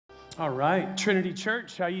All right, Trinity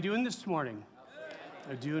Church, how you doing this morning?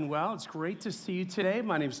 I'm doing well. It's great to see you today.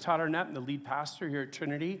 My name is Todd Arnett. I'm the lead pastor here at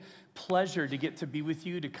Trinity. Pleasure to get to be with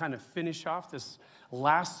you to kind of finish off this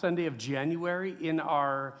last Sunday of January in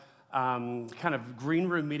our kind of green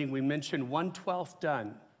room meeting. We mentioned 1/12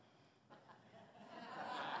 done.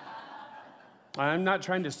 I'm not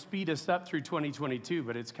trying to speed us up through 2022,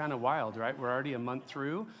 but it's kind of wild, right? We're already a month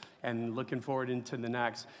through and looking forward into the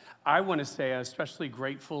next. I want to say I'm especially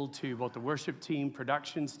grateful to both the worship team,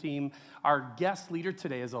 productions team. Our guest leader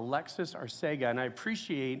today is Alexis Arcega, and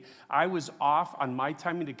I was off on my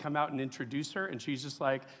timing to come out and introduce her, and she's just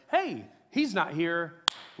like, hey, he's not here,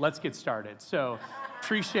 let's get started. So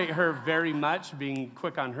appreciate her very much, being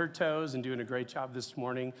quick on her toes and doing a great job this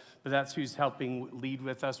morning. But that's who's helping lead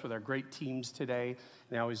with us with our great teams today. And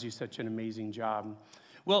they always do such an amazing job.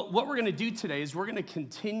 Well, what we're going to do today is we're going to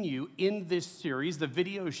continue in this series. The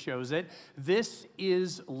video shows it. This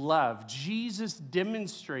is love. Jesus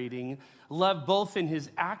demonstrating love both in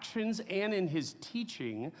his actions and in his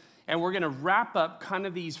teaching. And we're going to wrap up kind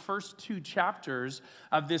of these first two chapters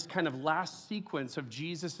of this kind of last sequence of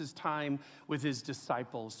Jesus' time with his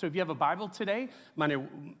disciples. So if you have a Bible today,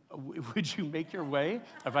 would you make your way,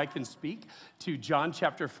 if I can speak, to John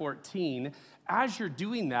chapter 14. As you're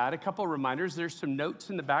doing that, a couple of reminders. There's some notes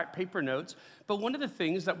in the back, paper notes. But one of the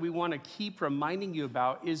things that we want to keep reminding you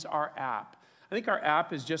about is our app. I think our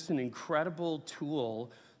app is just an incredible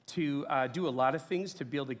tool to do a lot of things, to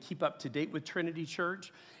be able to keep up to date with Trinity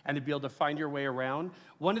Church and to be able to find your way around.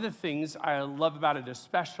 One of the things I love about it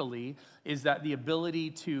especially is that the ability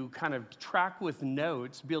to kind of track with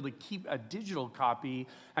notes, be able to keep a digital copy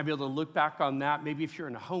and be able to look back on that. Maybe if you're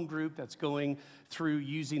in a home group that's going through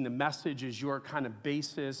using the message as your kind of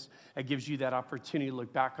basis, it gives you that opportunity to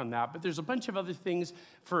look back on that. But there's a bunch of other things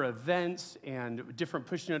for events and different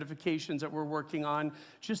push notifications that we're working on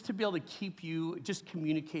just to be able to keep you just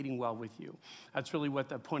communicating well with you. That's really what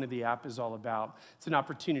the point of the app is all about. It's an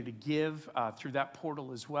opportunity to give through that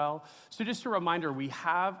portal as well. So just a reminder, we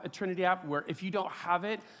have a Trinity app where if you don't have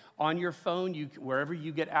it on your phone, wherever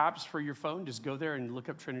you get apps for your phone, just go there and look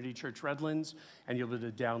up Trinity Church Redlands and you'll be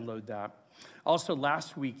able to download that. Also,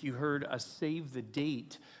 last week, you heard a save the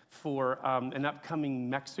date for an upcoming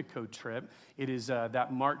Mexico trip. It is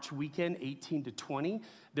that March weekend, 18 to 20.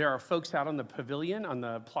 There are folks out on the pavilion, on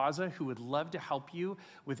the plaza, who would love to help you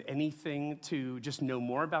with anything to just know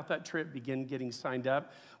more about that trip, begin getting signed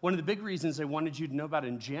up. One of the big reasons I wanted you to know about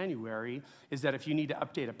in January is that if you need to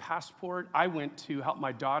update a passport, I went to help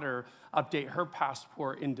my daughter update her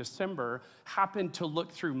passport in December, happened to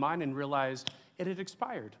look through mine and realized it had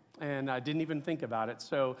expired. And I didn't even think about it.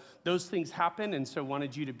 So those things happen, and so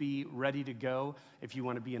wanted you to be ready to go if you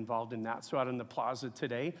want to be involved in that. So out in the plaza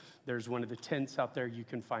today, there's one of the tents out there. You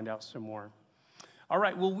can find out some more. All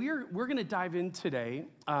right, well, we're going to dive in today.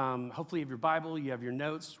 Hopefully you have your Bible, you have your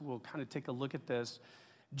notes. We'll kind of take a look at this.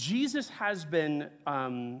 Jesus has been,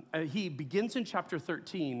 he begins in chapter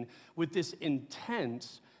 13 with this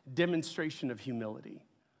intense demonstration of humility.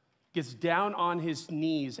 Gets down on his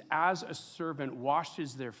knees as a servant,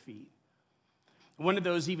 washes their feet. One of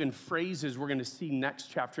those even phrases we're going to see next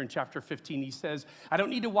chapter, in chapter 15, he says, I don't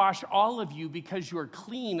need to wash all of you because you are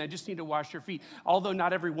clean. I just need to wash your feet, although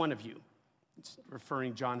not every one of you. It's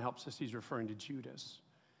referring, John helps us, he's referring to Judas.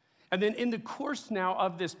 And then in the course now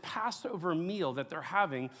of this Passover meal that they're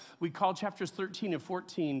having, we call chapters 13 and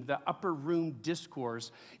 14 the upper room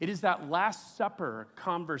discourse. It is that Last Supper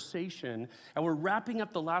conversation, and we're wrapping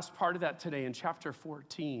up the last part of that today in chapter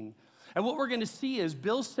 14. And what we're going to see is,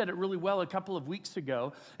 Bill said it really well a couple of weeks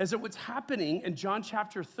ago, is that what's happening in John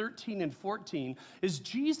chapter 13 and 14 is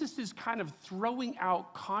Jesus is kind of throwing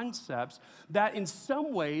out concepts that in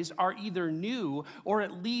some ways are either new or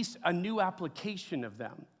at least a new application of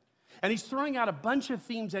them. And he's throwing out a bunch of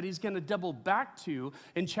themes that he's going to double back to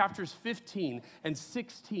in chapters 15 and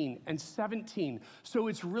 16 and 17. So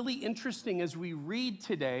it's really interesting as we read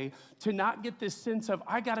today to not get this sense of,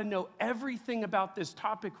 I got to know everything about this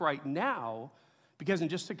topic right now, because in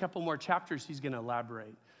just a couple more chapters, he's going to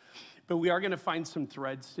elaborate. But we are going to find some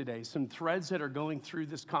threads today, some threads that are going through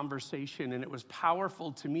this conversation. And it was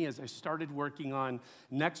powerful to me as I started working on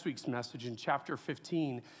next week's message in chapter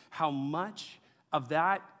 15, how much of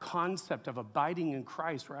that concept of abiding in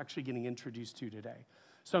Christ we're actually getting introduced to today.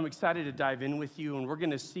 So I'm excited to dive in with you, and we're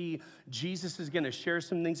going to see Jesus is going to share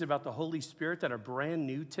some things about the Holy Spirit that are brand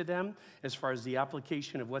new to them as far as the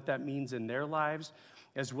application of what that means in their lives,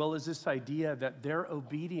 as well as this idea that their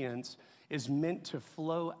obedience is meant to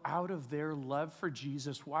flow out of their love for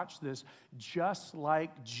Jesus. Watch this, just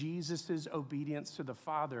like Jesus' obedience to the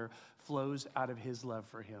Father flows out of his love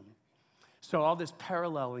for him. So all this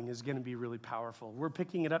paralleling is going to be really powerful. We're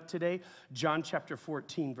picking it up today, John chapter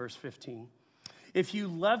 14, verse 15. If you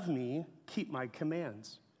love me, keep my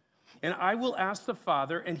commands. And I will ask the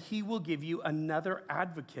Father, and he will give you another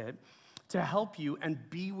advocate to help you and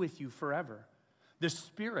be with you forever, the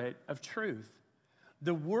Spirit of truth.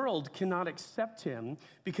 The world cannot accept him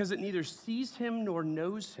because it neither sees him nor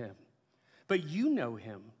knows him. But you know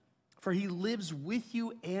him, for he lives with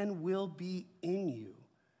you and will be in you.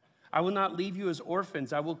 I will not leave you as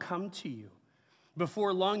orphans. I will come to you.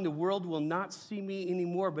 Before long, the world will not see me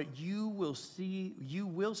anymore, but you will see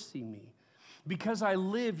me. Because I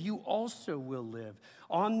live, you also will live.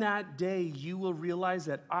 On that day, you will realize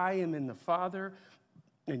that I am in the Father,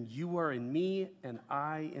 and you are in me, and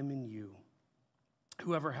I am in you.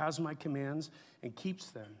 Whoever has my commands and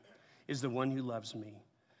keeps them is the one who loves me.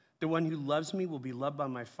 The one who loves me will be loved by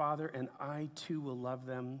my Father, and I too will love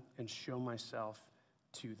them and show myself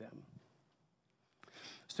to them.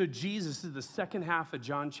 So Jesus is the second half of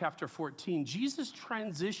John chapter 14. Jesus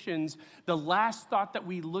transitions the last thought that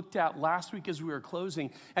we looked at last week as we were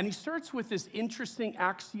closing, and he starts with this interesting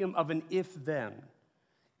axiom of an if-then.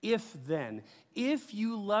 If then. If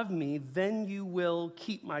you love me, then you will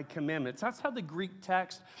keep my commandments. That's how the Greek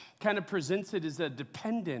text kind of presents it as a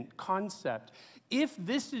dependent concept. If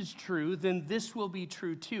this is true, then this will be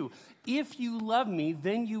true too. If you love me,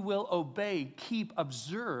 then you will obey, keep,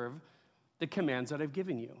 observe the commands that I've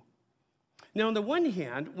given you. Now, on the one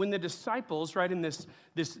hand, when the disciples, right, in this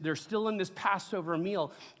they're still in this Passover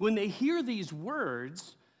meal, when they hear these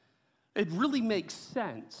words, it really makes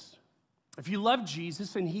sense. If you love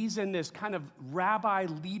Jesus and he's in this kind of rabbi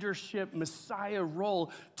leadership Messiah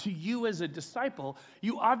role to you as a disciple,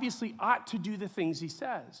 you obviously ought to do the things he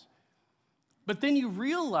says. But then you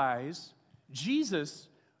realize, Jesus,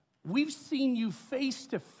 we've seen you face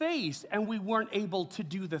to face and we weren't able to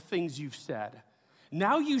do the things you've said.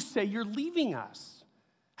 Now you say you're leaving us.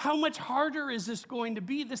 How much harder is this going to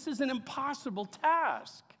be? This is an impossible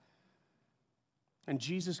task. And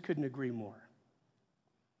Jesus couldn't agree more.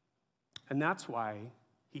 And that's why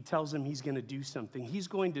he tells them he's going to do something. He's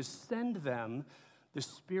going to send them the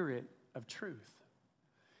Spirit of truth.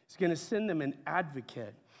 He's going to send them an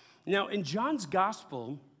advocate. Now, in John's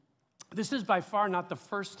gospel, this is by far not the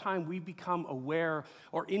first time we become aware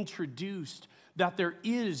or introduced that there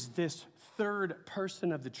is this third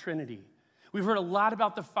person of the Trinity. We've heard a lot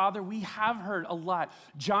about the Father. We have heard a lot.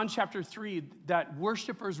 John chapter 3, that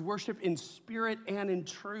worshipers worship in spirit and in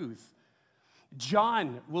truth.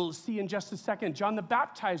 John, we'll see in just a second, John the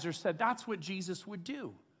Baptizer said that's what Jesus would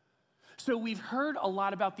do. So we've heard a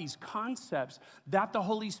lot about these concepts that the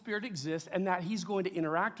Holy Spirit exists and that he's going to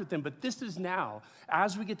interact with them. But this is now,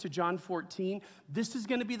 as we get to John 14, this is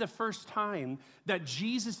going to be the first time that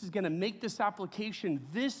Jesus is going to make this application.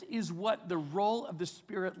 This is what the role of the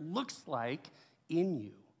Spirit looks like in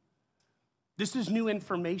you. This is new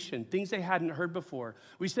information, things they hadn't heard before.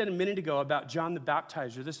 We said a minute ago about John the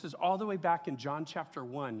Baptizer. This is all the way back in John chapter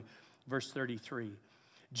 1, verse 33.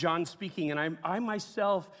 John speaking, and I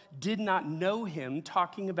myself did not know him,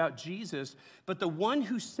 talking about Jesus, but the one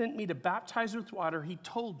who sent me to baptize with water, he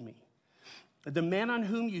told me, the man on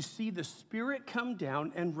whom you see the Spirit come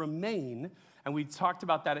down and remain, and we talked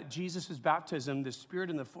about that at Jesus' baptism, the Spirit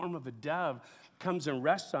in the form of a dove comes and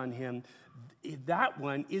rests on him. That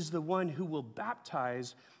one is the one who will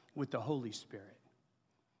baptize with the Holy Spirit.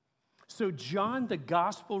 So John, the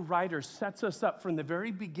gospel writer, sets us up from the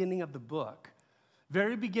very beginning of the book,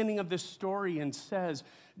 very beginning of this story, and says,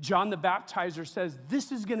 John the Baptizer says,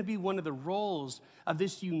 this is going to be one of the roles of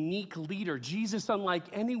this unique leader. Jesus, unlike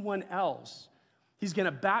anyone else, he's going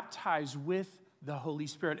to baptize with the Holy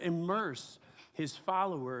Spirit, immerse his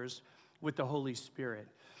followers with the Holy Spirit.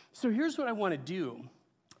 So here's what I want to do.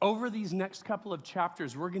 Over these next couple of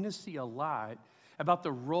chapters, we're going to see a lot about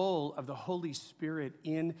the role of the Holy Spirit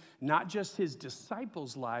in not just his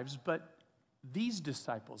disciples' lives, but these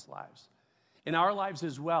disciples' lives, in our lives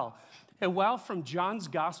as well. And while from John's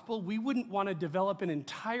gospel, we wouldn't want to develop an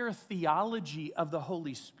entire theology of the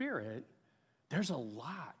Holy Spirit, there's a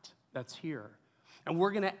lot that's here. And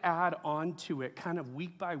we're going to add on to it kind of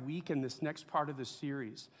week by week in this next part of the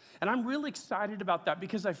series. And I'm really excited about that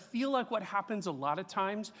because I feel like what happens a lot of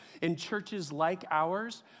times in churches like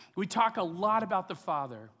ours, we talk a lot about the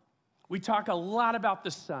Father. We talk a lot about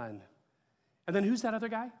the Son. And then who's that other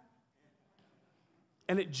guy?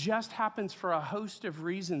 And it just happens for a host of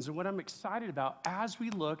reasons. And what I'm excited about as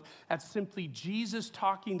we look at simply Jesus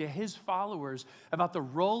talking to his followers about the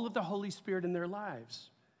role of the Holy Spirit in their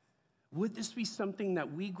lives. Would this be something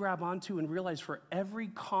that we grab onto and realize for every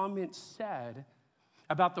comment said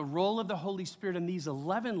about the role of the Holy Spirit in these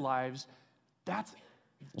 11 lives, That's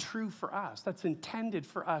true for us. That's intended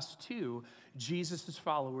for us too, Jesus'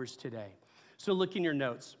 followers today. So look in your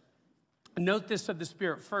notes. Note this of the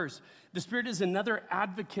Spirit first. The Spirit is another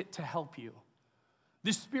advocate to help you.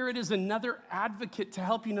 The Spirit is another advocate to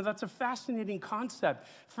help you. Now, that's a fascinating concept.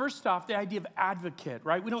 First off, the idea of advocate,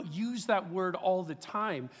 right? We don't use that word all the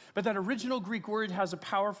time, but that original Greek word has a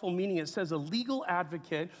powerful meaning. It says a legal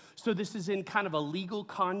advocate, so this is in kind of a legal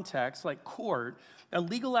context, like court, a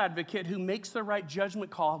legal advocate who makes the right judgment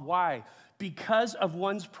call. Why? Because of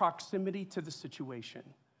one's proximity to the situation.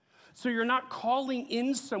 So you're not calling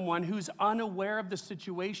in someone who's unaware of the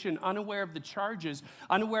situation, unaware of the charges,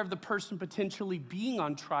 unaware of the person potentially being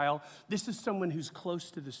on trial. This is someone who's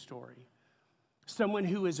close to the story. Someone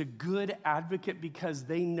who is a good advocate because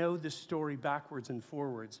they know the story backwards and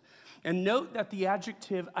forwards. And note that the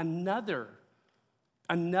adjective another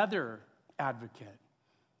advocate.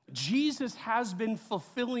 Jesus has been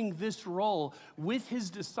fulfilling this role with his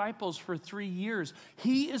disciples for 3 years.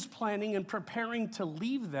 He is planning and preparing to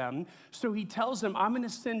leave them, so he tells them, I'm going to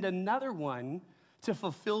send another one to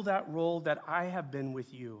fulfill that role that I have been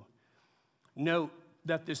with you. Note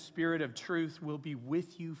that the Spirit of truth will be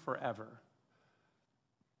with you forever.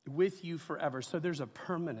 With you forever. So there's a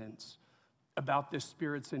permanence about the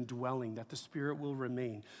Spirit's indwelling, that the Spirit will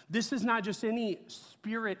remain. This is not just any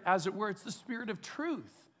spirit, as it were, it's the Spirit of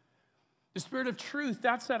truth. The Spirit of truth,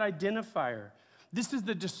 that's that identifier. This is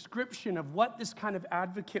the description of what this kind of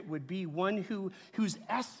advocate would be, one whose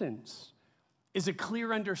essence is a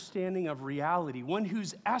clear understanding of reality, one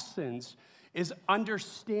whose essence is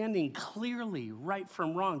understanding clearly right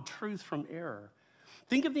from wrong, truth from error.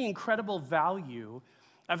 Think of the incredible value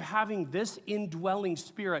of having this indwelling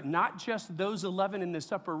Spirit, not just those 11 in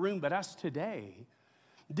this upper room, but us today.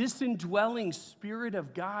 This indwelling Spirit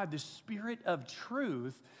of God, the Spirit of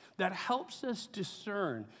truth, that helps us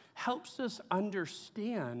discern, helps us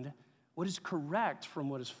understand what is correct from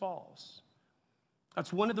what is false.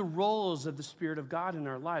 That's one of the roles of the Spirit of God in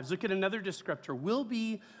our lives. Look at another descriptor. Will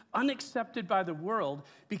be unaccepted by the world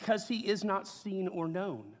because he is not seen or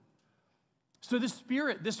known. So the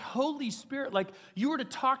Spirit, this Holy Spirit, like you were to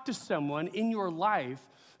talk to someone in your life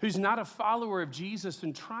who's not a follower of Jesus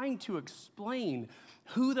and trying to explain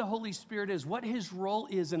who the Holy Spirit is, what his role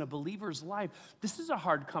is in a believer's life, this is a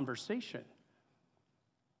hard conversation.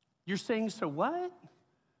 You're saying, so what?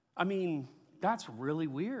 I mean, that's really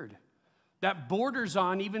weird. That borders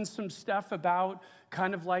on even some stuff about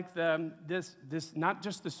kind of like this not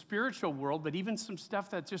just the spiritual world, but even some stuff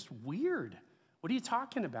that's just weird. What are you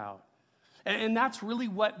talking about? And that's really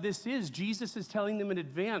what this is. Jesus is telling them in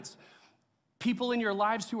advance, people in your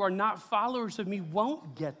lives who are not followers of me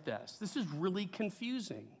won't get this. This is really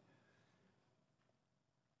confusing.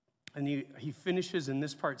 And he finishes in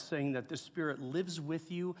this part saying that the Spirit lives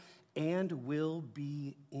with you and will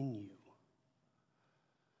be in you.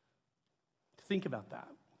 Think about that.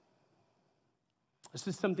 This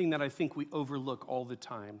is something that I think we overlook all the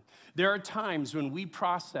time. There are times when we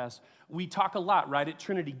talk a lot, right, at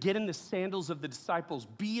Trinity. Get in the sandals of the disciples.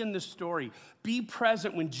 Be in the story. Be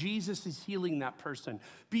present when Jesus is healing that person.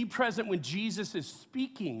 Be present when Jesus is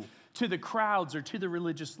speaking to the crowds or to the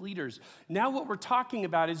religious leaders. Now what we're talking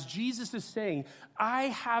about is Jesus is saying, I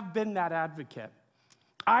have been that advocate.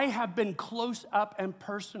 I have been close up and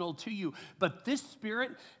personal to you, but this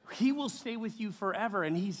Spirit, he will stay with you forever,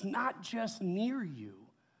 and he's not just near you,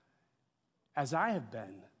 as I have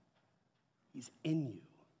been, he's in you.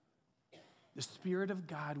 The Spirit of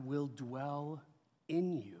God will dwell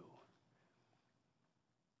in you.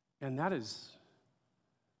 And that is,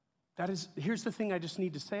 here's the thing I just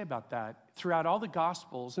need to say about that. Throughout all the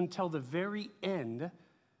Gospels until the very end,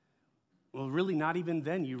 well, really not even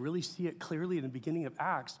then. You really see it clearly in the beginning of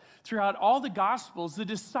Acts. Throughout all the Gospels, the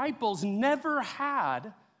disciples never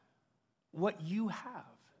had what you have.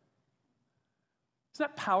 Is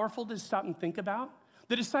that powerful to stop and think about?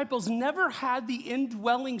 The disciples never had the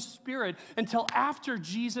indwelling Spirit until after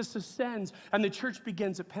Jesus ascends and the church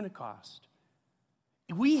begins at Pentecost.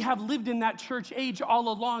 We have lived in that church age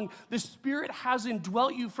all along. The Spirit has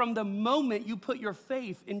indwelt you from the moment you put your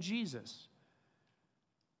faith in Jesus.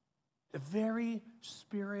 The very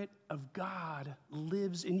Spirit of God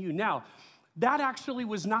lives in you. Now, that actually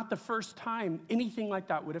was not the first time anything like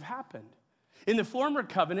that would have happened. In the former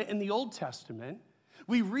covenant, in the Old Testament,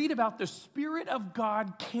 we read about the Spirit of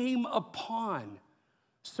God came upon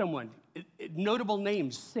someone. Notable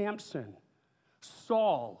names, Samson,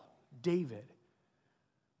 Saul, David.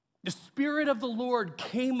 The Spirit of the Lord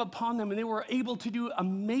came upon them, and they were able to do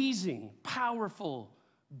amazing, powerful,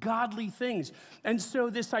 godly things. And so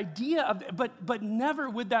this idea of, but never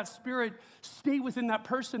would that Spirit stay within that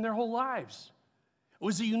person their whole lives. It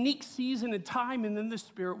was a unique season and time, and then the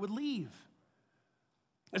Spirit would leave.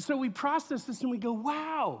 And so we process this and we go,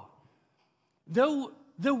 wow, though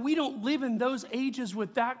we don't live in those ages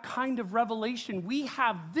with that kind of revelation, we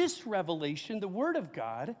have this revelation, the Word of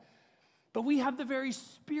God, but we have the very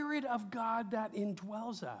Spirit of God that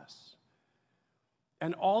indwells us.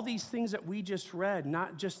 And all these things that we just read,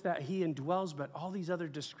 not just that he indwells, but all these other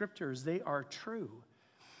descriptors, they are true.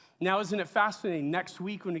 Now, isn't it fascinating? Next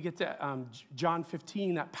week, when we get to John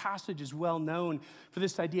 15, that passage is well known for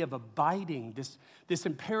this idea of abiding, this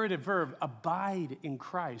imperative verb, abide in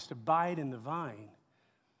Christ, abide in the vine.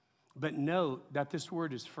 But note that this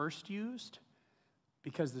word is first used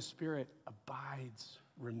because the Spirit abides,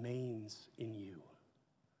 remains in you.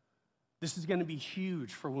 This is going to be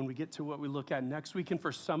huge for when we get to what we look at next week. And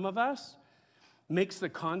for some of us, makes the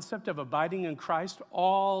concept of abiding in Christ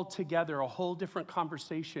altogether a whole different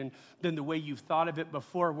conversation than the way you've thought of it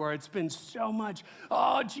before, where it's been so much,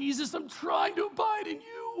 oh, Jesus, I'm trying to abide in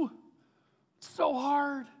you. It's so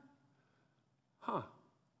hard. Huh.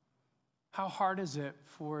 How hard is it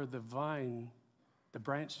for the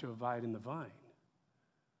branch to abide in the vine?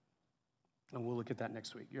 And we'll look at that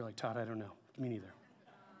next week. You're like, Todd, I don't know. Me neither.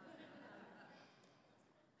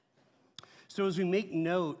 So as we make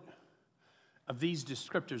note of these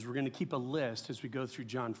descriptors, we're going to keep a list as we go through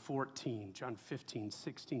John 14, John 15,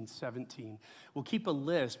 16, 17. We'll keep a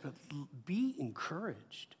list, but be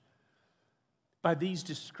encouraged by these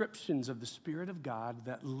descriptions of the Spirit of God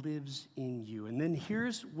that lives in you. And then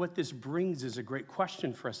here's what this brings as a great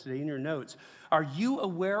question for us today in your notes. Are you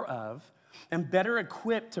aware of and better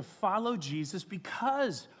equipped to follow Jesus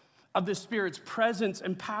because of the Spirit's presence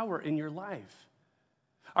and power in your life?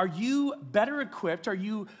 Are you better equipped? Are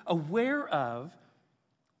you aware of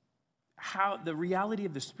how the reality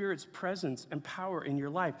of the Spirit's presence and power in your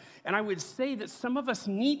life? And I would say that some of us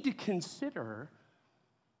need to consider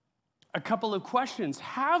a couple of questions.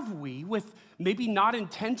 Have we, with maybe not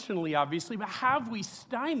intentionally, obviously, but have we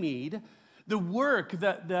stymied the work,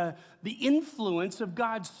 the influence of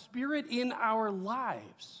God's Spirit in our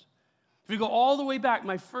lives? If we go all the way back,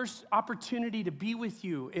 my first opportunity to be with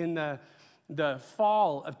you in the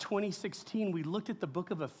fall of 2016, we looked at the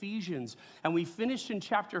book of Ephesians, and we finished in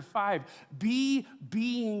chapter 5,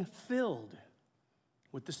 being filled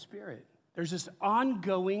with the Spirit. There's this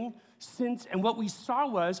ongoing sense, and what we saw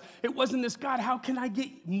was, it wasn't this, God, how can I get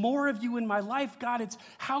more of you in my life? God, it's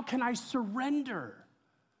how can I surrender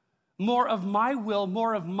more of my will,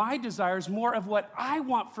 more of my desires, more of what I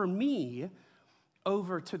want for me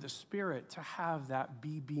over to the Spirit to have that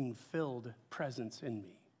being filled presence in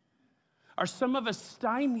me? Are some of us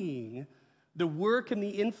stymieing the work and the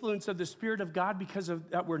influence of the Spirit of God because of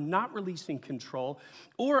that we're not releasing control?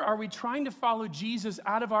 Or are we trying to follow Jesus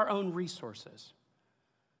out of our own resources?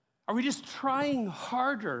 Are we just trying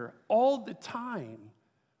harder all the time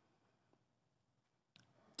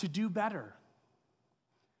to do better?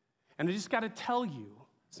 And I just got to tell you,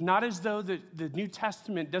 it's not as though the New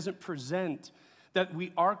Testament doesn't present that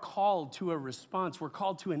we are called to a response. We're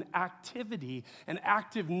called to an activity, an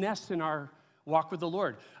activeness in our walk with the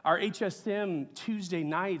Lord. Our HSM Tuesday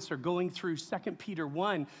nights are going through 2 Peter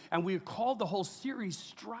 1, and we've called the whole series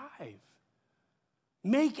Strive.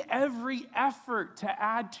 Make every effort to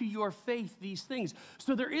add to your faith these things.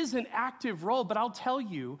 So there is an active role, but I'll tell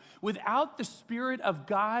you, without the Spirit of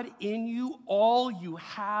God in you, all you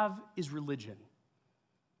have is religion.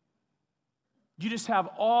 You just have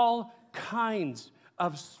all kinds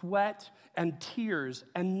of sweat and tears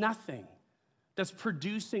and nothing that's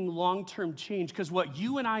producing long-term change, because what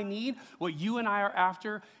you and I need, what you and I are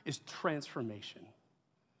after, is transformation,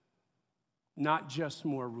 not just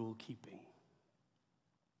more rule-keeping.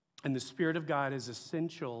 And the Spirit of God is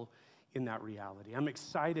essential in that reality. I'm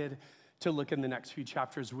excited to look in the next few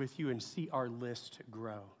chapters with you and see our list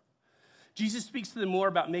grow. Jesus speaks to them more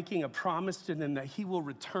about making a promise to them that he will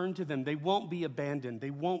return to them. They won't be abandoned.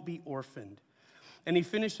 They won't be orphaned. And he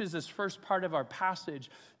finishes this first part of our passage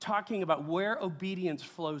talking about where obedience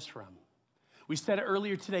flows from. We said it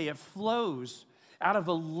earlier today. It flows out of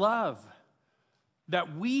a love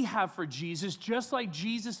that we have for Jesus, just like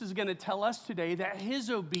Jesus is going to tell us today that his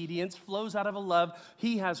obedience flows out of a love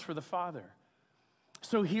he has for the Father.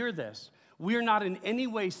 So hear this. We're not in any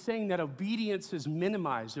way saying that obedience is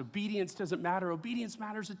minimized. Obedience doesn't matter. Obedience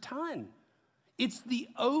matters a ton. It's the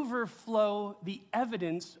overflow, the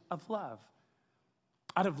evidence of love.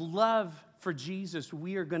 Out of love for Jesus,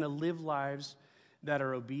 we are going to live lives that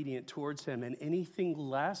are obedient towards him. And anything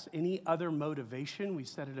less, any other motivation, we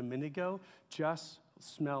said it a minute ago, just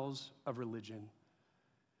smells of religion.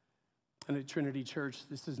 And at Trinity Church,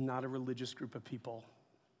 this is not a religious group of people.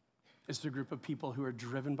 It's a group of people who are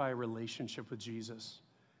driven by a relationship with Jesus.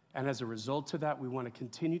 And as a result of that, we want to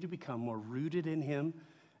continue to become more rooted in him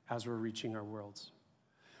as we're reaching our worlds.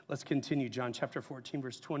 Let's continue. John chapter 14,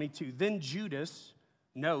 verse 22. Then Judas,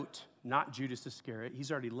 note, not Judas Iscariot,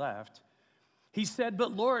 he's already left. He said,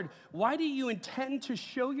 but Lord, why do you intend to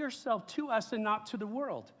show yourself to us and not to the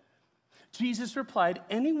world? Jesus replied,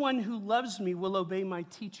 anyone who loves me will obey my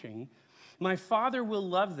teaching. My Father will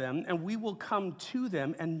love them, and we will come to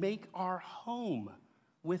them and make our home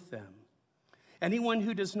with them. Anyone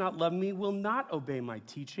who does not love me will not obey my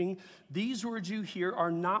teaching. These words you hear are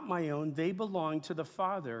not my own. They belong to the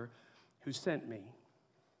Father who sent me.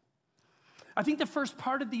 I think the first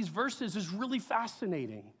part of these verses is really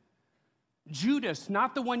fascinating. Judas,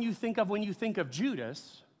 not the one you think of when you think of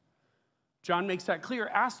Judas, John makes that clear,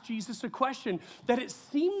 asked Jesus a question that it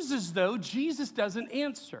seems as though Jesus doesn't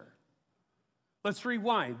answer. Let's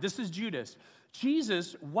rewind. This is Judas.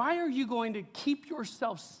 Jesus, why are you going to keep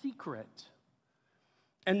yourself secret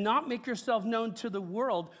and not make yourself known to the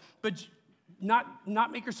world, but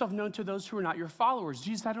not make yourself known to those who are not your followers?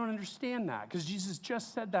 Jesus, I don't understand that, because Jesus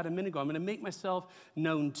just said that a minute ago. I'm going to make myself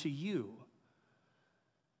known to you.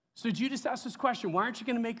 So Judas asked this question, why aren't you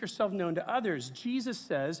going to make yourself known to others? Jesus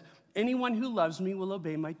says, anyone who loves me will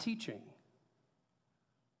obey my teaching.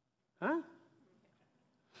 Huh?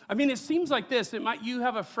 I mean, it seems like this. You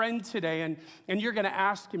have a friend today, and you're going to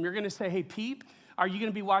ask him, you're going to say, hey, Pete, are you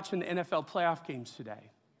going to be watching the NFL playoff games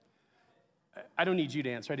today? I don't need you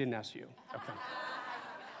to answer. I didn't ask you. Okay.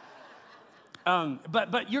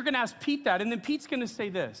 But you're going to ask Pete that, and then Pete's going to say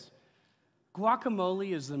this.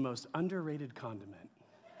 Guacamole is the most underrated condiment.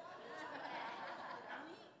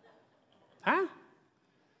 Huh?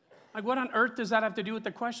 Like, what on earth does that have to do with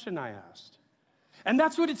the question I asked? And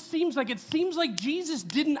that's what it seems like. It seems like Jesus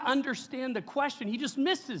didn't understand the question. He just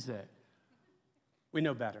misses it. We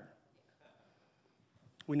know better.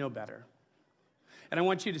 We know better. And I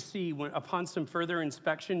want you to see, upon some further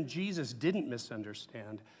inspection, Jesus didn't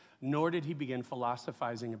misunderstand, nor did he begin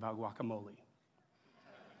philosophizing about guacamole.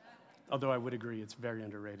 Although I would agree, it's very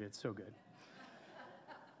underrated. It's so good.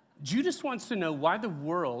 Judas wants to know why the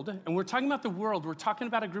world, and we're talking about the world, we're talking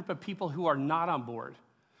about a group of people who are not on board,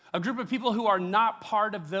 a group of people who are not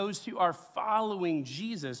part of those who are following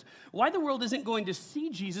Jesus, why the world isn't going to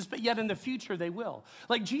see Jesus, but yet in the future they will.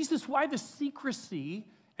 Like, Jesus, why the secrecy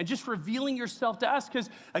and just revealing yourself to us?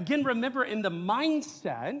 Because, again, remember, in the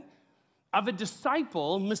mindset of a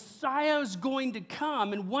disciple, Messiah is going to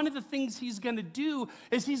come, and one of the things he's going to do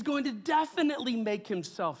is he's going to definitely make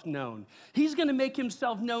himself known. He's going to make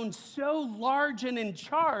himself known so large and in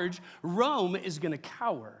charge, Rome is going to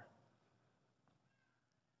cower.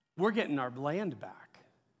 We're getting our land back.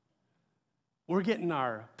 We're getting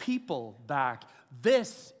our people back.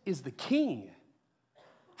 This is the king.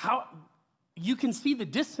 How you can see the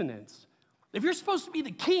dissonance. If you're supposed to be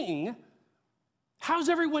the king, how's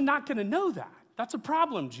everyone not going to know that? That's a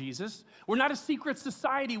problem, Jesus. We're not a secret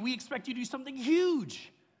society. We expect you to do something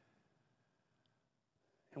huge.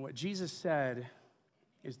 And what Jesus said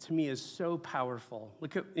is, to me, is so powerful.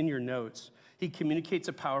 Look at in your notes. He communicates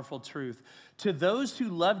a powerful truth. To those who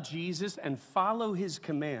love Jesus and follow his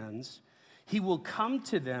commands, he will come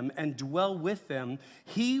to them and dwell with them.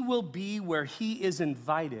 He will be where he is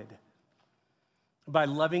invited by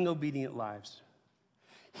loving, obedient lives.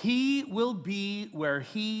 He will be where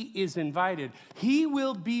he is invited. He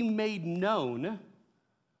will be made known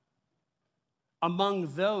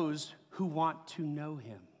among those who want to know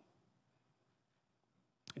him.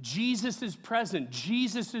 Jesus is present.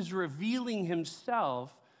 Jesus is revealing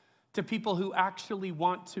himself to people who actually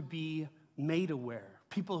want to be made aware,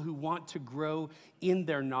 people who want to grow in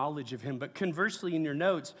their knowledge of him. But conversely, in your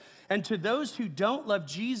notes, and to those who don't love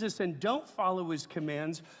Jesus and don't follow his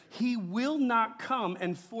commands, he will not come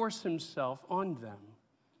and force himself on them.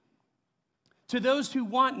 To those who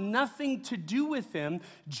want nothing to do with him,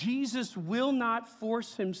 Jesus will not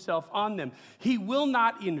force himself on them. He will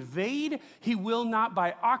not invade. He will not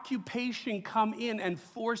by occupation come in and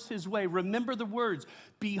force his way. Remember the words,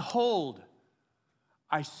 behold,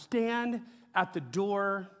 I stand at the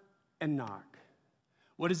door and knock.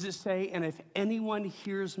 What does it say? And if anyone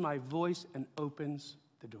hears my voice and opens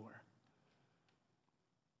the door.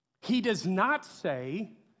 He does not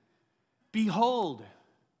say, behold,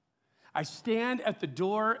 I stand at the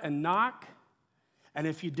door and knock, and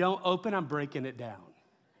if you don't open, I'm breaking it down.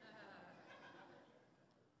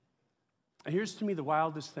 And here's to me the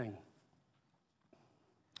wildest thing.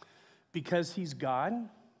 Because he's God,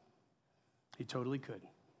 he totally could.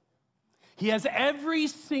 He has every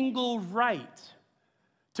single right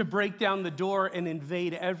to break down the door and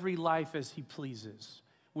invade every life as he pleases.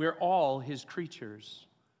 We're all his creatures.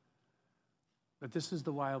 But this is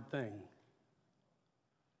the wild thing.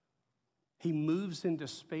 He moves into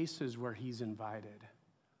spaces where he's invited.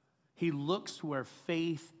 He looks where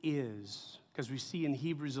faith is, because we see in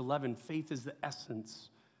Hebrews 11, faith is the essence.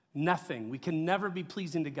 Nothing. We can never be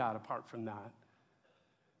pleasing to God apart from that.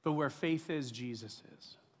 But where faith is, Jesus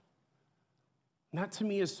is. And that to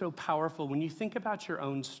me is so powerful. When you think about your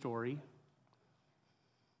own story,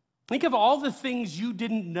 think of all the things you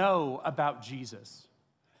didn't know about Jesus.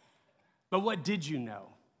 But what did you know?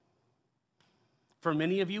 For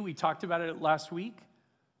many of you, we talked about it last week,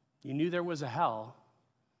 you knew there was a hell.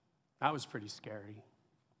 That was pretty scary.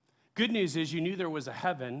 Good news is you knew there was a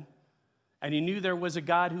heaven, and you knew there was a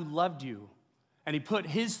God who loved you, and he put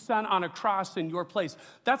his son on a cross in your place.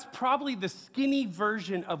 That's probably the skinny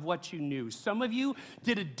version of what you knew. Some of you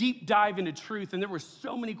did a deep dive into truth, and there were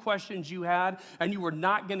so many questions you had, and you were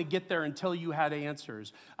not going to get there until you had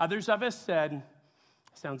answers. Others of us said,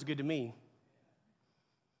 sounds good to me.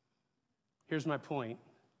 Here's my point.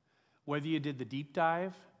 Whether you did the deep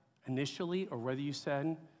dive initially, or whether you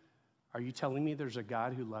said, are you telling me there's a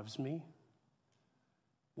God who loves me?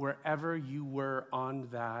 Wherever you were on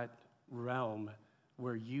that realm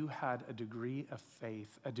where you had a degree of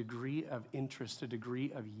faith, a degree of interest, a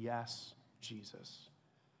degree of yes, Jesus.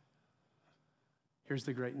 Here's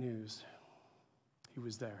the great news. He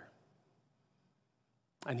was there.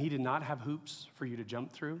 And he did not have hoops for you to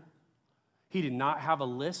jump through. He did not have a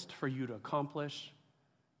list for you to accomplish.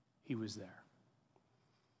 He was there.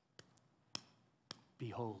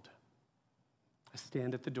 Behold, I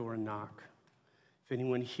stand at the door and knock. If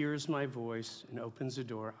anyone hears my voice and opens the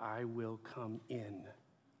door, I will come in.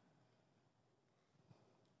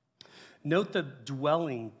 Note the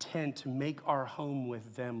dwelling, tent, make our home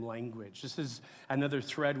with them language. This is another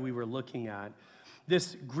thread we were looking at.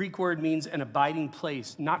 This Greek word means an abiding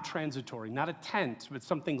place, not transitory, not a tent, but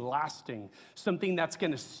something lasting, something that's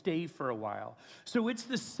going to stay for a while. So it's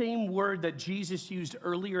the same word that Jesus used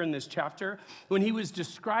earlier in this chapter when he was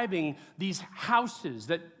describing these houses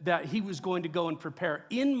that he was going to go and prepare.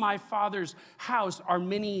 In my Father's house are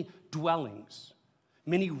many dwellings,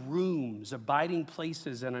 many rooms, abiding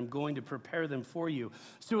places, and I'm going to prepare them for you.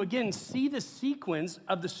 So again, see the sequence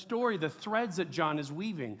of the story, the threads that John is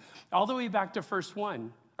weaving. All the way back to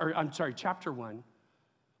chapter 1.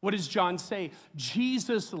 What does John say?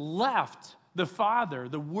 Jesus left the Father,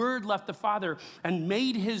 the Word left the Father, and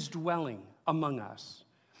made his dwelling among us.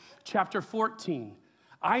 Chapter 14,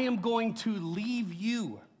 I am going to leave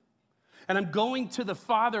you, and I'm going to the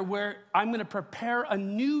Father where I'm going to prepare a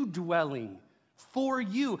new dwelling for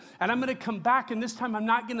you. And I'm going to come back, and this time I'm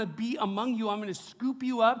not going to be among you. I'm going to scoop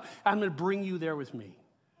you up, and I'm going to bring you there with me.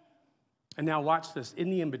 And now watch this. In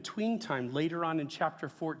the in-between time, later on in chapter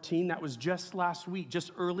 14, that was just last week,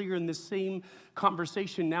 just earlier in this same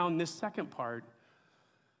conversation, now in this second part.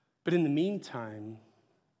 But in the meantime,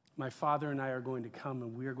 my Father and I are going to come,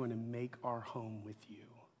 and we are going to make our home with you.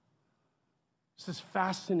 It's this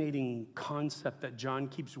fascinating concept that John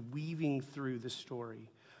keeps weaving through the story.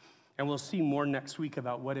 And we'll see more next week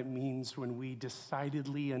about what it means when we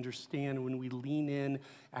decidedly understand, when we lean in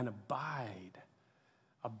and abide,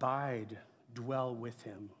 dwell with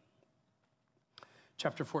him.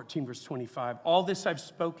 Chapter 14, verse 25. All this I've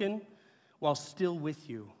spoken while still with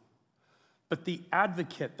you. But the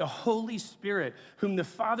advocate, the Holy Spirit, whom the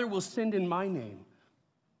Father will send in my name,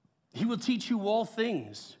 he will teach you all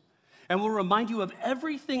things and will remind you of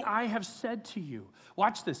everything I have said to you.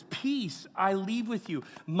 Watch this. Peace I leave with you.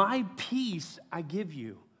 My peace I give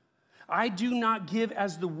you. I do not give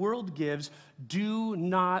as the world gives. Do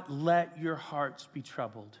not let your hearts be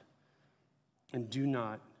troubled, and do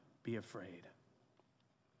not be afraid.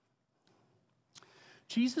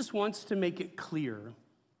 Jesus wants to make it clear.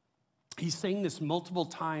 He's saying this multiple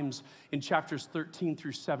times in chapters 13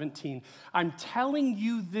 through 17. I'm telling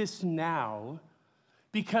you this now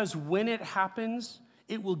because when it happens,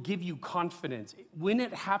 it will give you confidence. When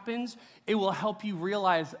it happens, it will help you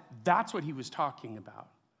realize that's what he was talking about.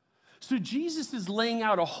 So Jesus is laying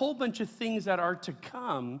out a whole bunch of things that are to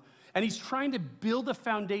come, and he's trying to build a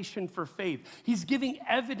foundation for faith. He's giving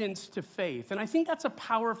evidence to faith, and I think that's a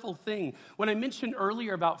powerful thing. When I mentioned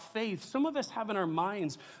earlier about faith, some of us have in our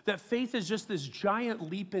minds that faith is just this giant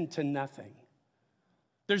leap into nothing.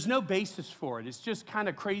 There's no basis for it. It's just kind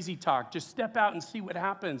of crazy talk. Just step out and see what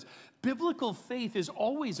happens. Biblical faith is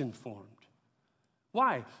always informed.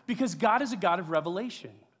 Why? Because God is a God of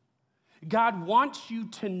revelation. God wants you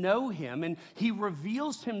to know him, and he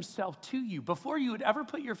reveals himself to you. Before you would ever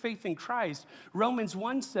put your faith in Christ, Romans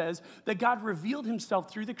 1 says that God revealed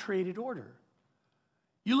himself through the created order.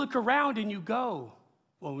 You look around and you go,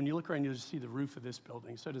 well, when you look around, you'll just see the roof of this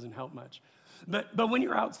building, so it doesn't help much. But when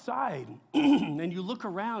you're outside and you look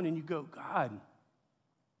around and you go, God,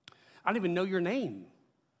 I don't even know your name.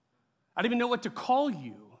 I don't even know what to call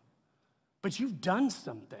you, but you've done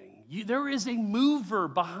something. There is a mover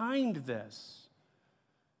behind this.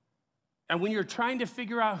 And when you're trying to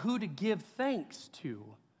figure out who to give thanks to,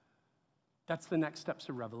 that's the next steps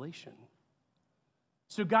of revelation.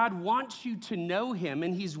 So God wants you to know him,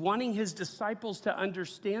 and he's wanting his disciples to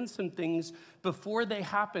understand some things before they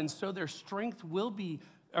happen, so their faith will be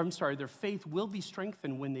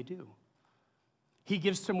strengthened when they do. He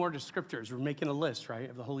gives some more descriptors. We're making a list, right,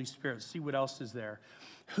 of the Holy Spirit. See what else is there.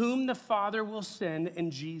 Whom the Father will send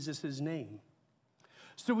in Jesus' name.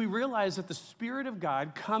 So we realize that the Spirit of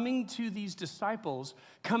God coming to these disciples,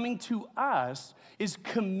 coming to us, is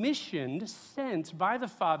commissioned, sent by the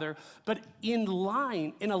Father, but in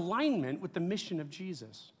alignment with the mission of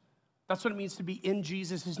Jesus. That's what it means to be in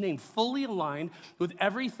Jesus' name, fully aligned with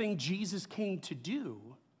everything Jesus came to do.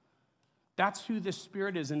 That's who the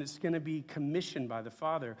Spirit is, and it's going to be commissioned by the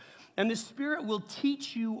Father. And the Spirit will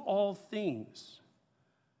teach you all things.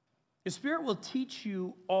 The Spirit will teach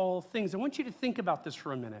you all things. I want you to think about this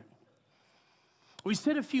for a minute. We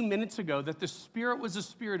said a few minutes ago that the Spirit was a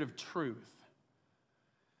spirit of truth.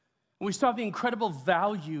 And we saw the incredible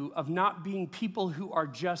value of not being people who are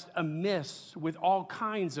just amiss with all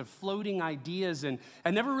kinds of floating ideas and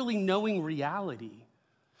never really knowing reality.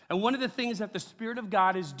 And one of the things that the Spirit of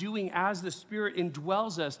God is doing as the Spirit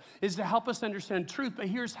indwells us is to help us understand truth. But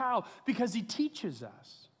here's how: because he teaches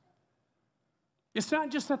us. It's not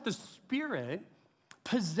just that the Spirit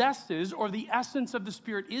possesses, or the essence of the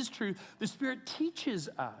Spirit is truth. The Spirit teaches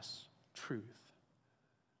us truth.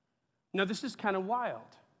 Now, this is kind of wild.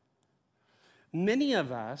 Many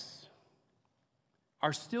of us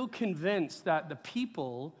are still convinced that the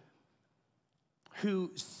people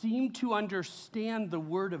who seem to understand the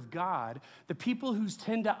Word of God, the people who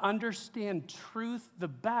tend to understand truth the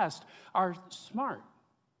best, are smart.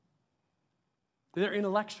 They're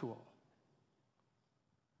intellectual.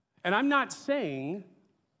 And I'm not saying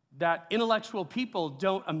that intellectual people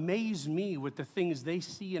don't amaze me with the things they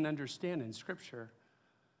see and understand in Scripture,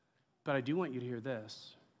 but I do want you to hear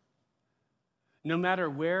this. No matter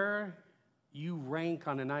where you rank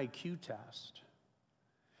on an IQ test,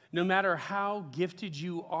 no matter how gifted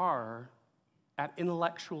you are at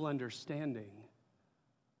intellectual understanding,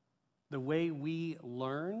 the way we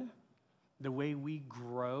learn, the way we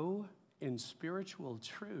grow in spiritual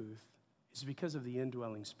truth is because of the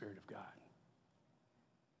indwelling Spirit of God.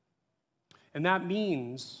 And that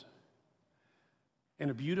means, in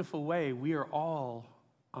a beautiful way, we are all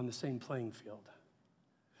on the same playing field.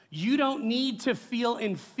 You don't need to feel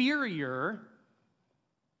inferior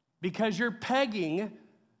because you're pegging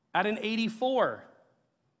at an 84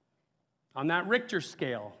 on that Richter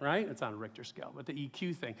scale, right? It's not a Richter scale, but the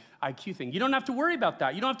IQ thing. You don't have to worry about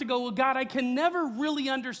that. You don't have to go, well, God, I can never really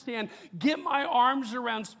understand, get my arms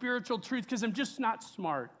around spiritual truth because I'm just not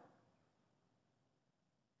smart.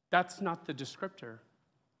 That's not the descriptor.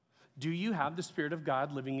 Do you have the Spirit of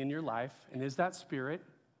God living in your life? And is that Spirit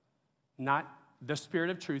not the Spirit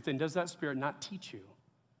of truth? And does that Spirit not teach you?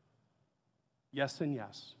 Yes and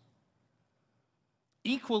yes.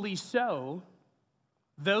 Equally so,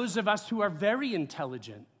 those of us who are very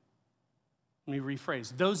intelligent, let me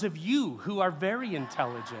rephrase, those of you who are very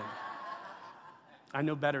intelligent, I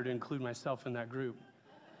know better to include myself in that group.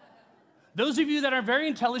 Those of you that are very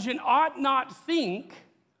intelligent ought not think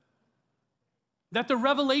that the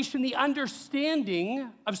revelation, the understanding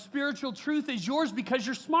of spiritual truth is yours because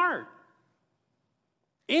you're smart.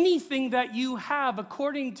 Anything that you have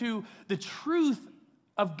according to the truth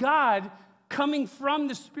of God coming from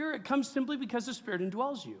the Spirit comes simply because the Spirit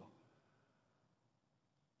indwells you.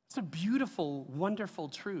 It's a beautiful, wonderful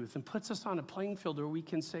truth and puts us on a playing field where we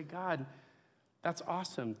can say, God, that's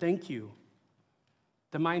awesome, thank you.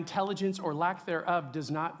 That my intelligence or lack thereof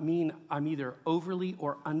does not mean I'm either overly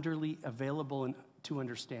or underly available to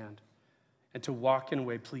understand and to walk in a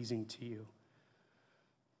way pleasing to you.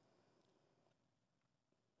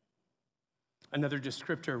 Another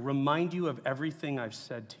descriptor, remind you of everything I've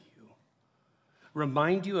said to you.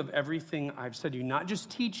 Remind you of everything I've said to you. Not just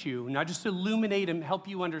teach you, not just illuminate and help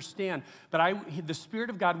you understand, but the Spirit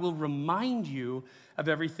of God will remind you of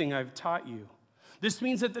everything I've taught you. This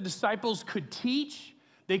means that the disciples could teach,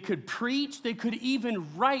 They could preach. They could even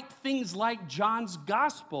write things like John's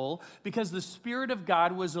gospel because the Spirit of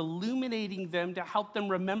God was illuminating them to help them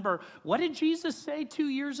remember, what did Jesus say 2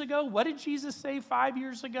 years ago? What did Jesus say 5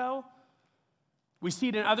 years ago? We see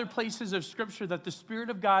it in other places of Scripture that the Spirit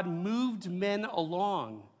of God moved men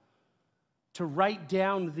along to write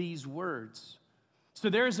down these words. So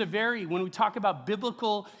there's when we talk about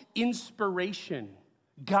biblical inspiration,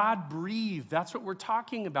 God breathed, that's what we're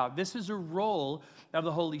talking about. This is a role of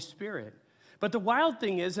the Holy Spirit. But the wild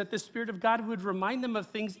thing is that the Spirit of God would remind them of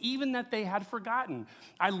things even that they had forgotten.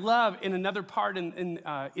 I love in another part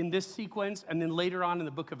in this sequence and then later on in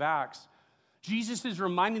the book of Acts, Jesus is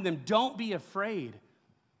reminding them, don't be afraid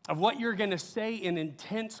of what you're going to say in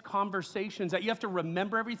intense conversations, that you have to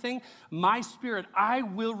remember everything. My Spirit, I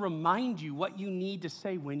will remind you what you need to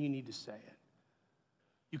say when you need to say it.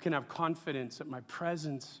 You can have confidence that my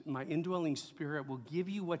presence, my indwelling Spirit will give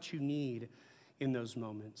you what you need in those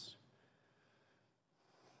moments.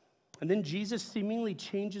 And then Jesus seemingly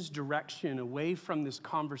changes direction away from this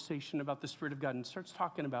conversation about the Spirit of God and starts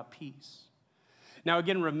talking about peace. Now,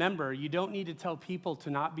 again, remember, you don't need to tell people to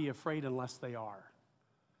not be afraid unless they are.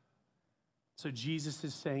 So Jesus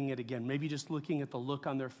is saying it again, maybe just looking at the look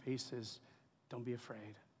on their faces. Don't be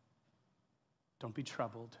afraid. Don't be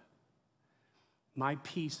troubled. My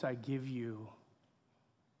peace I give you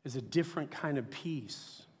is a different kind of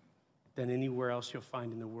peace than anywhere else you'll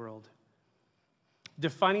find in the world.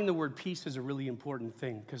 Defining the word peace is a really important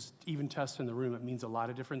thing because even to us in the room, it means a lot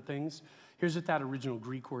of different things. Here's what that original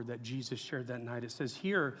Greek word that Jesus shared that night. It says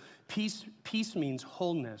here, peace means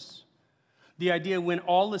wholeness. The idea when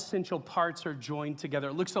all essential parts are joined together.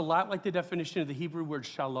 It looks a lot like the definition of the Hebrew word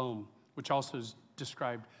shalom, which also is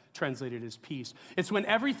translated as peace. It's when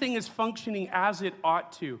everything is functioning as it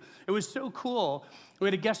ought to. It was so cool. We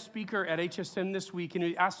had a guest speaker at HSM this week, and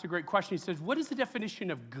he asked a great question. He says, what is the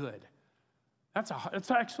definition of good?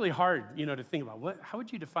 That's actually hard, to think about. How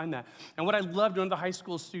would you define that? And what I loved, one of the high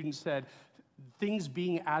school students said, things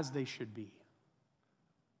being as they should be.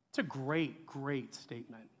 It's a great, great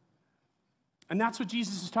statement. And that's what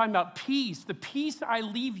Jesus is talking about, peace. The peace I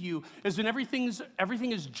leave you is when everything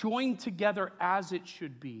is joined together as it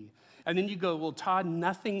should be. And then you go, well, Todd,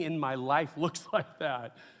 nothing in my life looks like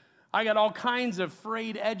that. I got all kinds of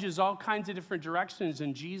frayed edges, all kinds of different directions.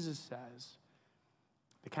 And Jesus says,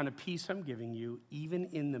 the kind of peace I'm giving you, even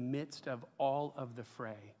in the midst of all of the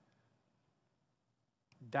fray,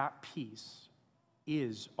 that peace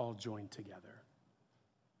is all joined together.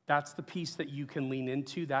 That's the peace that you can lean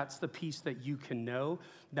into. That's the peace that you can know.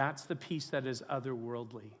 That's the peace that is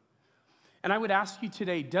otherworldly. And I would ask you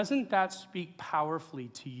today, doesn't that speak powerfully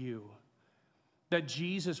to you that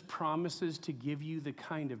Jesus promises to give you the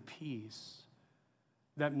kind of peace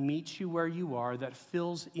that meets you where you are, that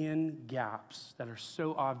fills in gaps that are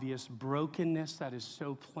so obvious, brokenness that is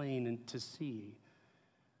so plain and to see?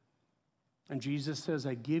 And Jesus says,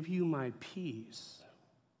 I give you my peace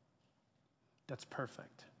that's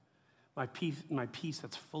perfect. My peace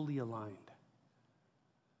that's fully aligned.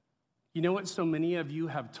 You know what so many of you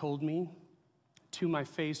have told me to my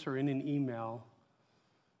face or in an email?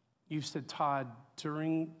 You've said, Todd,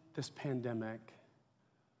 during this pandemic,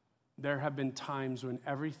 there have been times when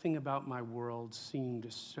everything about my world seemed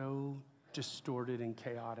so distorted and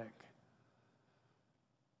chaotic.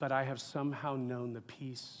 But I have somehow known the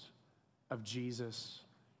peace of Jesus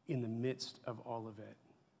in the midst of all of it.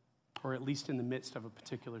 Or at least in the midst of a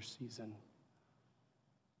particular season.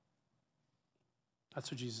 That's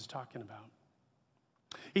what Jesus is talking about.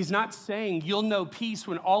 He's not saying you'll know peace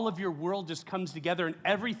when all of your world just comes together and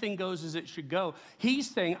everything goes as it should go. He's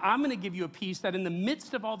saying, I'm going to give you a peace that in the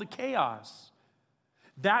midst of all the chaos,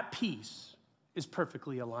 that peace is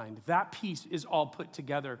perfectly aligned. That peace is all put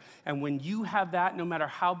together. And when you have that, no matter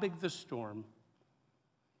how big the storm,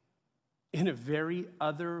 in a very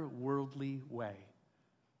otherworldly way,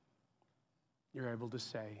 you're able to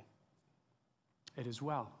say, it is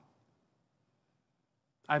well.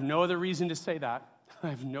 I have no other reason to say that. I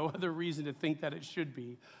have no other reason to think that it should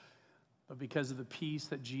be. But because of the peace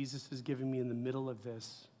that Jesus is giving me in the middle of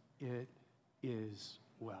this, it is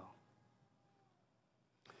well.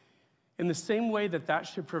 In the same way that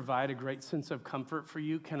should provide a great sense of comfort for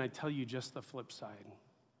you, can I tell you just the flip side?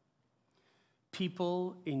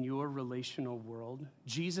 People in your relational world,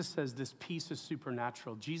 Jesus says this peace is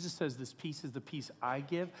supernatural. Jesus says this peace is the peace I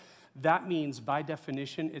give. That means, by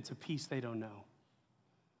definition, it's a peace they don't know.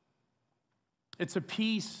 It's a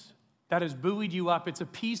peace that has buoyed you up. It's a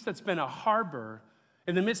peace that's been a harbor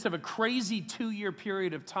in the midst of a crazy 2-year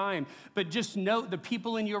period of time. But just note, the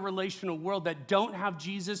people in your relational world that don't have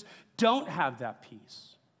Jesus don't have that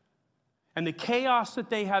peace. And the chaos that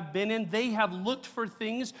they have been in, they have looked for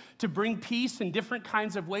things to bring peace in different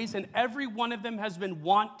kinds of ways, and every one of them has been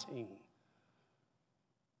wanting.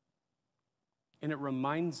 And it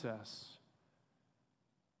reminds us,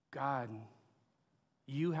 God,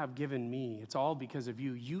 you have given me, it's all because of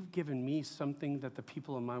you, you've given me something that the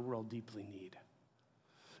people in my world deeply need.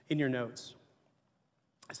 In your notes,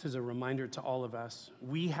 this is a reminder to all of us,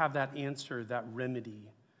 we have that answer, that remedy.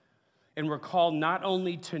 And we're called not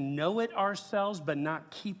only to know it ourselves, but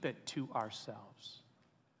not keep it to ourselves.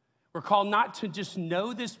 We're called not to just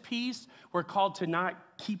know this peace, we're called to not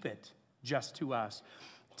keep it just to us,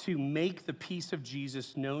 to make the peace of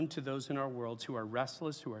Jesus known to those in our world who are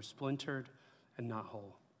restless, who are splintered, and not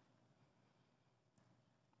whole.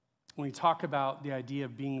 When we talk about the idea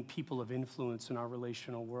of being people of influence in our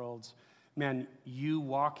relational worlds, man, you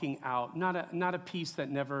walking out, not a peace that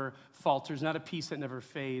never falters, not a peace that never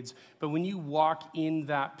fades, but when you walk in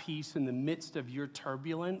that peace in the midst of your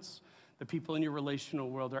turbulence, the people in your relational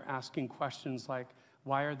world are asking questions like,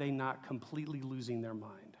 why are they not completely losing their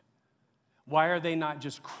mind? Why are they not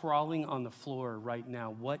just crawling on the floor right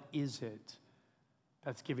now? What is it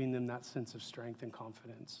that's giving them that sense of strength and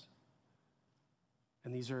confidence?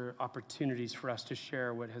 And these are opportunities for us to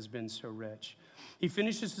share what has been so rich. He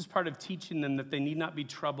finishes this part of teaching them that they need not be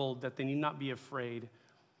troubled, that they need not be afraid.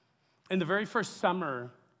 In the very first summer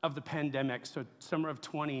of the pandemic, so summer of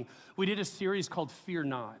 20, we did a series called Fear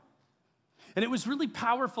Not. And it was really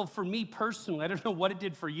powerful for me personally. I don't know what it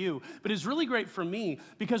did for you, but it's really great for me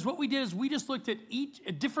because what we did is we just looked at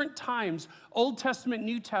at different times, Old Testament,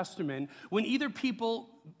 New Testament, when either people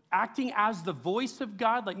acting as the voice of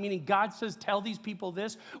God, like meaning God says, tell these people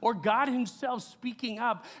this, or God himself speaking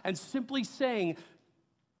up and simply saying,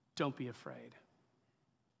 don't be afraid.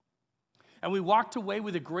 And we walked away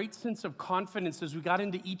with a great sense of confidence as we got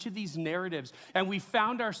into each of these narratives, and we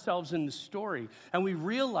found ourselves in the story, and we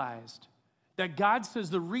realized that God says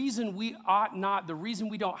the reason we ought not, the reason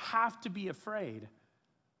we don't have to be afraid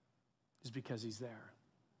is because he's there.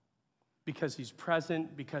 Because he's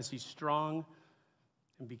present, because he's strong,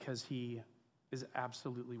 and because he is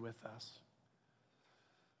absolutely with us.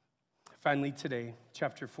 Finally today,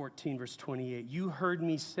 chapter 14, verse 28, you heard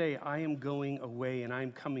me say, I am going away and I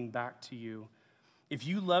am coming back to you. If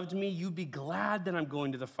you loved me, you'd be glad that I'm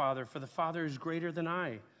going to the Father, for the Father is greater than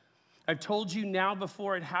I. I've told you now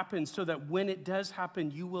before it happens so that when it does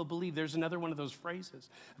happen, you will believe. There's another one of those phrases.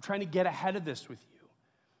 I'm trying to get ahead of this with you.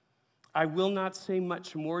 I will not say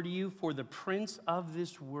much more to you, for the prince of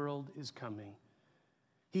this world is coming.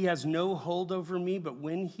 He has no hold over me,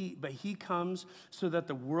 but he comes so that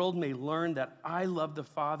the world may learn that I love the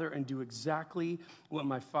Father and do exactly what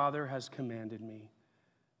my Father has commanded me.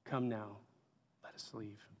 Come now, let us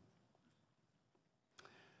leave.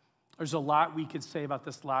 There's a lot we could say about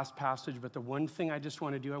this last passage, but the one thing I just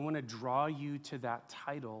want to do, I want to draw you to that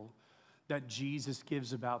title that Jesus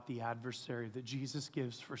gives about the adversary, that Jesus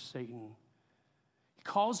gives for Satan. He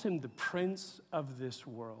calls him the prince of this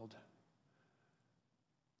world.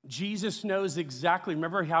 Jesus knows exactly,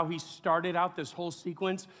 remember how he started out this whole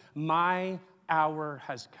sequence? My hour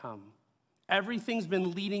has come. Everything's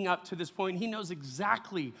been leading up to this point. He knows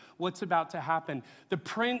exactly what's about to happen. The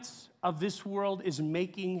prince of this world is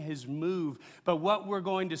making his move. But what we're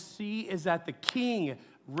going to see is that the king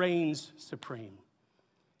reigns supreme.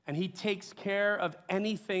 And he takes care of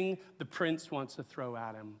anything the prince wants to throw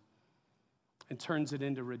at him and turns it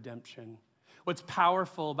into redemption. What's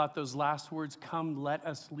powerful about those last words, come, let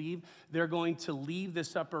us leave, they're going to leave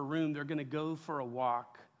this upper room. They're going to go for a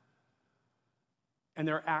walk. And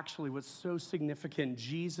they're actually, what's so significant,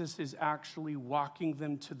 Jesus is actually walking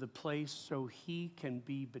them to the place so he can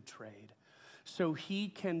be betrayed, so he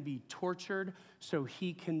can be tortured, so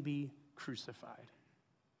he can be crucified.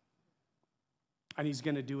 And he's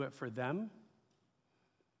going to do it for them.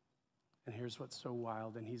 And here's what's so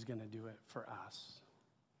wild, and he's going to do it for us.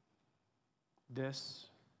 This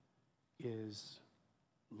is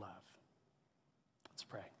love. Let's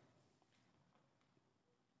pray.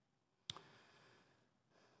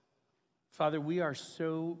 Father, we are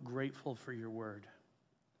so grateful for your word.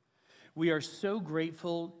 We are so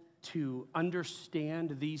grateful to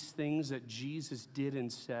understand these things that Jesus did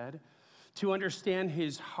and said, to understand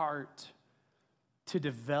his heart, to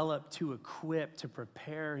develop, to equip, to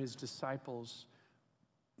prepare his disciples.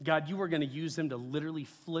 God, you are going to use them to literally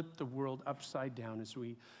flip the world upside down as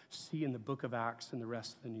we see in the book of Acts and the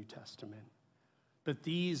rest of the New Testament. But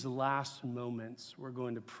these last moments were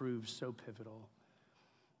going to prove so pivotal.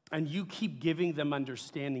 And you keep giving them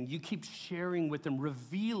understanding. You keep sharing with them,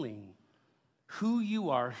 revealing who you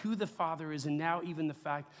are, who the Father is, and now even the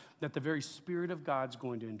fact that the very Spirit of God's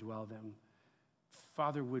going to indwell them.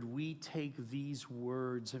 Father, would we take these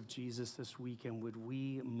words of Jesus this week and would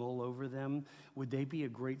we mull over them? Would they be a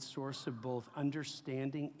great source of both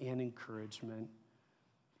understanding and encouragement?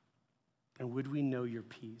 And would we know your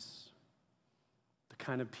peace, the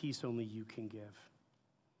kind of peace only you can give?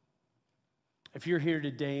 If you're here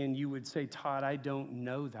today and you would say, Todd, I don't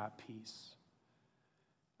know that peace.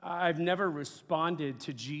 I've never responded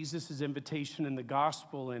to Jesus' invitation in the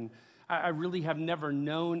gospel, and I really have never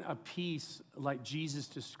known a peace like Jesus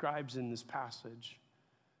describes in this passage.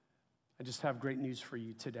 I just have great news for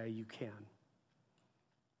you today. You can.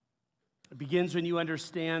 It begins when you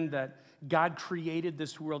understand that God created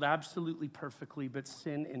this world absolutely perfectly, but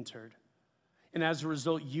sin entered. And as a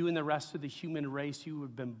result, you and the rest of the human race, you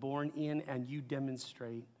have been born in and you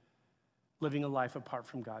demonstrate living a life apart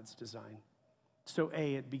from God's design. So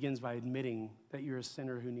A, it begins by admitting that you're a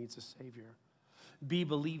sinner who needs a Savior. B,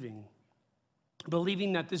 believing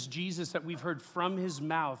that this Jesus that we've heard from his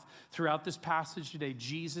mouth throughout this passage today,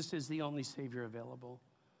 Jesus is the only Savior available.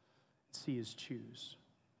 C is choose.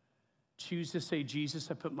 Choose to say, Jesus,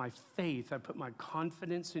 I put my faith, I put my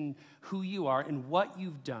confidence in who you are and what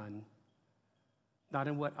you've done, not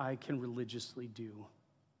in what I can religiously do.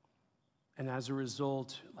 And as a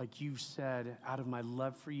result, like you said, out of my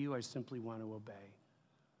love for you, I simply want to obey.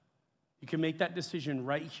 You can make that decision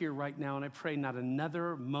right here, right now, and I pray not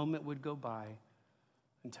another moment would go by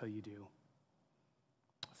until you do.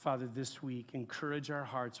 Father, this week, encourage our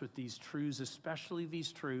hearts with these truths, especially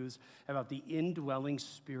these truths about the indwelling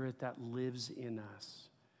Spirit that lives in us.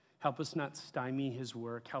 Help us not stymie his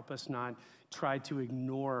work. Help us not try to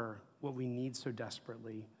ignore what we need so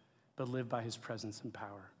desperately, but live by his presence and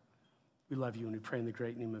power. We love you and we pray in the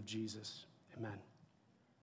great name of Jesus. Amen.